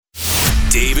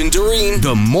Dave and Doreen,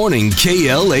 the morning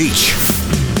KLH.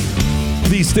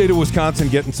 The state of Wisconsin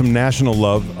getting some national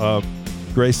love.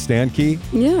 Grace Stanke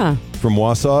from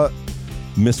Wausau,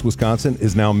 Miss Wisconsin,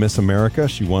 is now Miss America.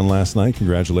 She won last night.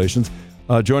 Congratulations.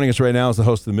 Joining us right now is the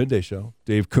host of the Midday Show,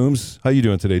 Dave Coombs. How you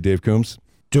doing today, Dave Coombs?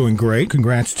 Doing great.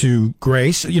 Congrats to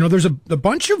Grace. You know, there's a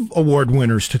bunch of award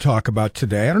winners to talk about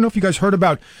today. I don't know if you guys heard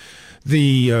about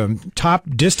the top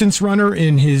distance runner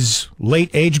in his late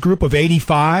age group of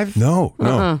 85.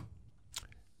 No.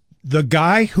 The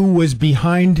guy who was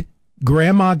behind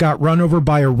Grandma got run over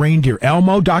by a reindeer.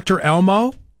 Dr.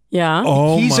 Elmo. Yeah.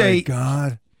 Oh, He's my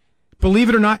God. Believe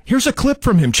it or not, here's a clip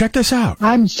from him. Check this out.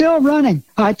 I'm still running.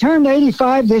 I turned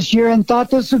 85 this year and thought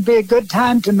this would be a good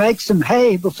time to make some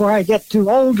hay before I get too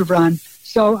old to run.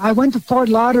 So I went to Fort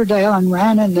Lauderdale and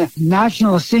ran in the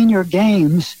National Senior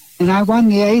Games, and I won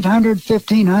the 800,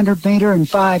 1500 meter, and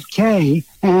 5K.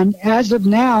 And as of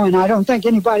now, and I don't think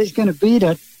anybody's going to beat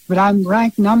it, but I'm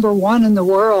ranked number 1 in the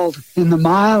world in the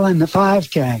mile and the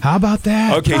 5K. How about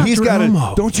that? Okay, Dr. he's got Elmo.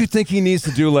 to. Don't you think he needs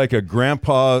to do like a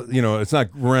grandpa? You know, it's not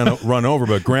run over,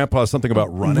 but grandpa something about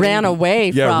running. Ran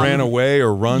away from. ran away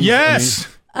or run. Yes.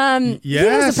 He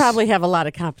doesn't probably have a lot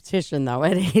of competition, though,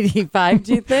 at 85,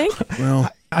 do you think? Well,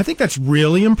 I think that's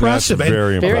really impressive. That's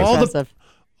very And impressive. Very all impressive.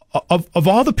 Of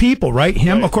all the people, right?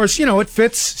 Him, Right. of course, you know, it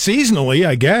fits seasonally,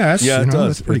 I guess. yeah, You it know,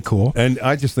 does. That's pretty cool. And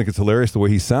I just think it's hilarious the way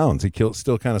he sounds. He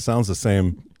still kind of sounds the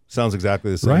same. Sounds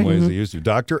exactly the same Right. way as he used to.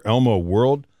 Dr. Elmo,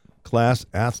 world-class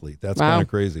athlete. That's Wow. kind of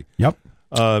crazy. Yep.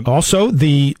 Also,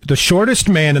 the shortest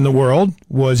man in the world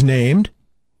was named.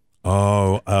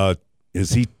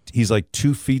 Is he? He's like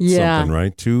 2 feet Yeah. something,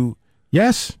 right? 2.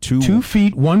 Yes, Two- 2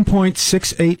 feet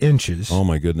 1.68 inches. Oh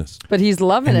my goodness. But he's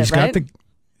loving and it, he's right? got the.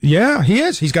 Yeah, he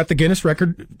is. He's got the Guinness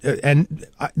record, and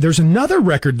there's another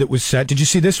record that was set. Did you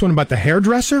see this one about the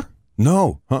hairdresser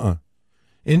No.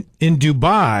 in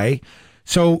Dubai?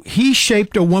 So he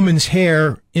shaped a woman's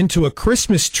hair into a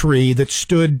Christmas tree that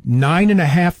stood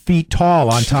 9.5 feet tall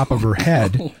on top of her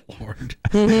head. Lord.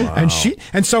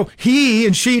 And so he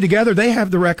and she together, they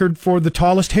have the record for the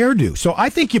tallest hairdo. So I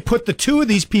think you put the two of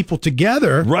these people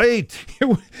together, Right.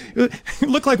 it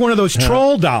looked like one of those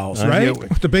troll dolls, right? Yeah.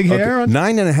 With the big hair. Okay.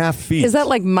 9.5 feet. Is that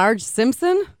like Marge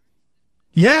Simpson?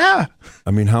 Yeah.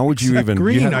 I mean, how would you Seth even?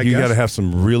 Green, I you guess. got to have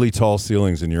some really tall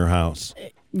ceilings in your house.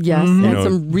 Yes, Mm-hmm. and know-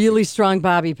 some really strong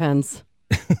bobby pins.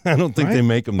 I don't think they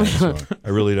make them that strong. I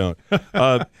really don't.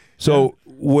 So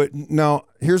what? Now,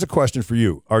 here's a question for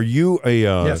you: are you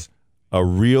Yes. a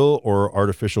real or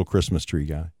artificial Christmas tree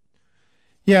guy?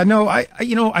 Yeah, no, I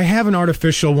have an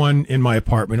artificial one in my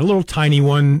apartment, a little tiny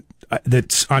one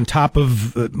that's on top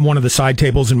of one of the side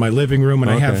tables in my living room, and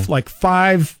I have like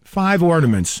five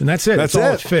ornaments, and that's it. That's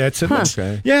all it? it fits. It looks,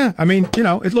 Okay. yeah, I mean,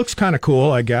 it looks kind of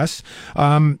cool, I guess.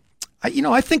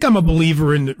 I think I'm a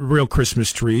believer in real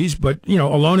Christmas trees, but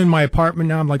alone in my apartment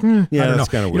now, I'm like, I don't know. that's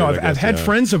kinda weird, I I've guess, had yeah.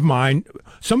 friends of mine.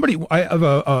 I have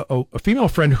a female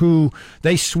friend who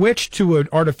they switched to an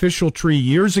artificial tree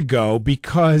years ago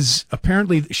because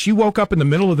apparently she woke up in the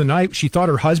middle of the night. She thought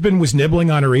her husband was nibbling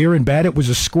on her ear in bed. It was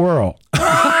a squirrel.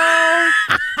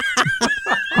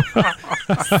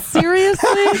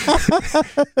 Seriously?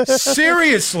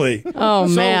 Seriously. Oh,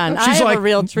 So man. I she's have like, a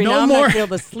real tree. no now I'm more- not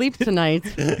able to sleep tonight.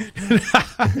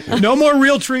 No more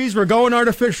real trees. We're going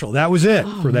artificial. That was it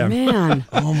for them. Man.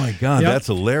 Oh my God, Yep. that's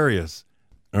hilarious!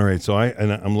 All right, so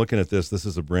I'm looking at this. This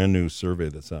is a brand new survey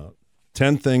that's out.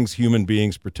 10 things human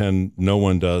beings pretend no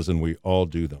one does, and we all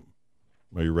do them.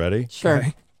 Are you ready? Sure.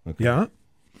 Okay. Yeah.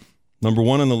 Number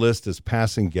 1 on the list is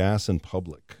passing gas in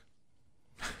public.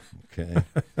 Okay.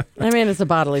 I mean, it's a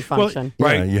bodily function. Yeah,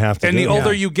 Right. you have to And do the it.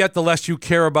 older you get, the less you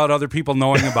care about other people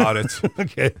knowing about it.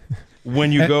 Okay.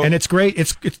 When you go, And it's great.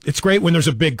 It's great when there's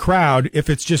a big crowd. If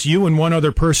it's just you and one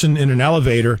other person in an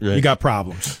elevator, Right. you got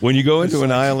problems. when you go into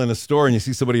an aisle in a store and you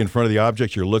see somebody in front of the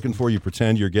object you're looking for, you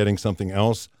pretend you're getting something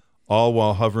else, all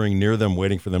while hovering near them,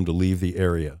 waiting for them to leave the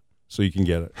area so you can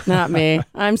get it. Not me.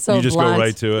 I'm so You just go blunt.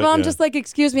 right to it, Well, I'm yeah. just like,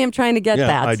 excuse me, I'm trying to get Yeah,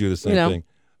 that. I do the same thing.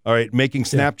 All right, making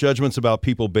snap judgments about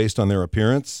people based on their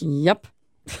appearance. Yep.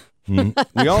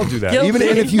 We all do that. Guilty. Even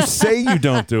if you say you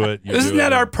don't do it, you Isn't do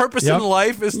that it. our purpose Yep. in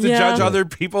life, is to Yeah. judge other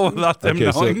people without them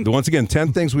Okay, knowing? so once again,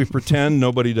 10 things we pretend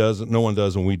no one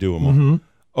does, and we do them all.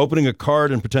 Opening a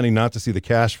card and pretending not to see the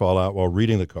cash fall out while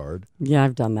reading the card. Yeah,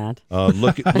 I've done that.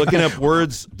 Looking up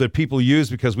words that people use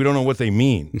because we don't know what they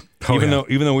mean, even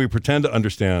though we pretend to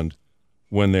understand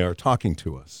when they are talking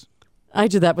to us. I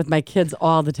do that with my kids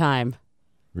all the time.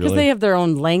 Because Really? they have their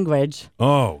own language,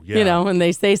 Oh, yeah. and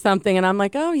they say something, and I'm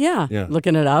like, oh, yeah, Yeah.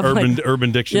 looking it up.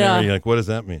 Urban Dictionary. Yeah. Like, what does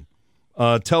that mean?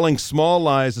 Telling small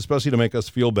lies, especially to make us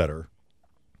feel better.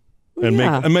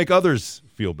 and make others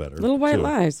feel better. Little white too.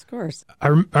 lies, of course. I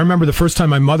remember the first time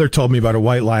my mother told me about a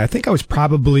white lie. I think I was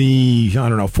probably,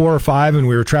 4 or 5, and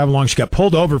we were traveling along. She got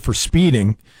pulled over for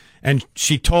speeding, and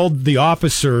she told the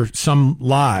officer some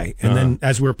lie. And then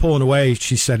as we were pulling away,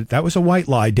 she said, "That was a white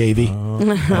lie, Davy." Oh, okay.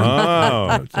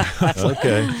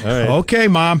 All right. Okay,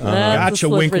 Mom. That's Gotcha. a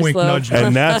Wink, slippery wink, slope. nudge.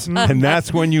 And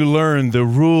that's when you learn the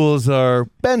rules are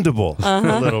bendable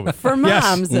a little bit. For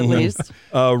moms, at least.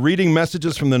 Reading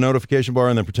messages from the notification bar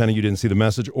and then pretending you didn't see the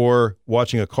message, or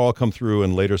watching a call come through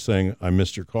and later saying, "I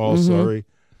missed your call, sorry."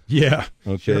 Yeah.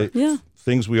 Okay. Yeah.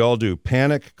 Things we all do.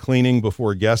 Panic cleaning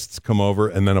before guests come over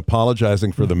and then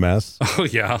apologizing for the mess. Oh,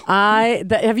 yeah.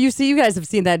 You guys have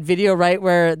seen that video, right,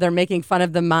 where they're making fun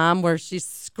of the mom, where she's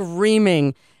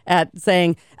screaming at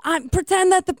saying,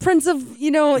 pretend that the Prince of,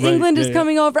 England is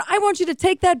coming over. I want you to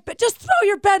take that, just throw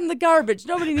your bed in the garbage.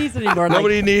 Nobody needs it anymore.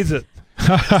 Nobody needs it.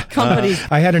 Companies.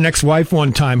 I had an ex-wife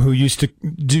one time who used to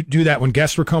do that when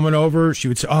guests were coming over. She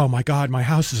would say, "Oh my God, my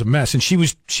house is a mess," and she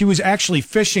was actually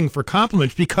fishing for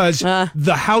compliments because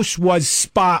the house was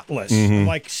spotless. I'm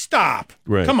like, stop,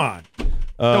 Right. come on,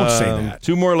 don't say that.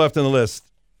 2 more left on the list.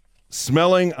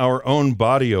 Smelling our own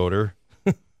body odor.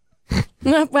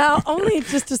 Well, only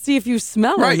just to see if you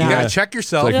smell Right, or you not. got to check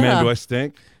yourself. Like, Yeah. man, do I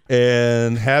stink?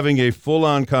 And having a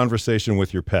full-on conversation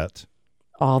with your pet.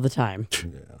 All the time.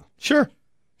 Sure.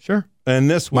 And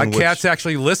this My one, cats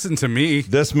actually listen to me.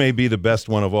 this may be the best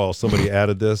one of all. Somebody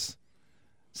added this.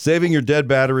 Saving your dead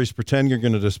batteries, pretend you're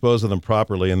going to dispose of them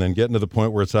properly, and then getting to the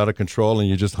point where it's out of control and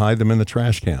you just hide them in the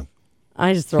trash can.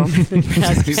 I just throw them in the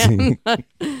trash can.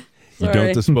 You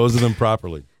don't dispose of them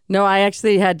properly. No, I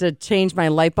actually had to change my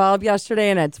light bulb yesterday,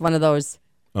 and it's one of those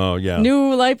Oh, yeah.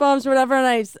 new light bulbs or whatever.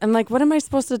 And I'm like, what am I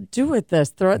supposed to do with this?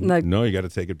 Throw it in the... No, you got to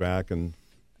take it back and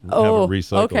have Oh, it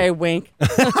recycled. okay, wink.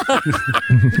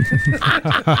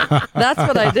 That's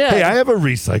what I did. Hey, I have a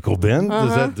recycle bin.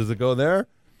 Does it go there?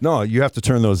 No, you have to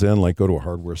turn those in, like go to a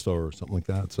hardware store or something like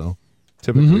that. So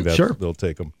typically sure. they'll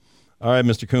take them. All right,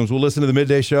 Mr. Coombs, we'll listen to the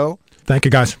Midday Show. Thank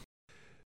you, guys.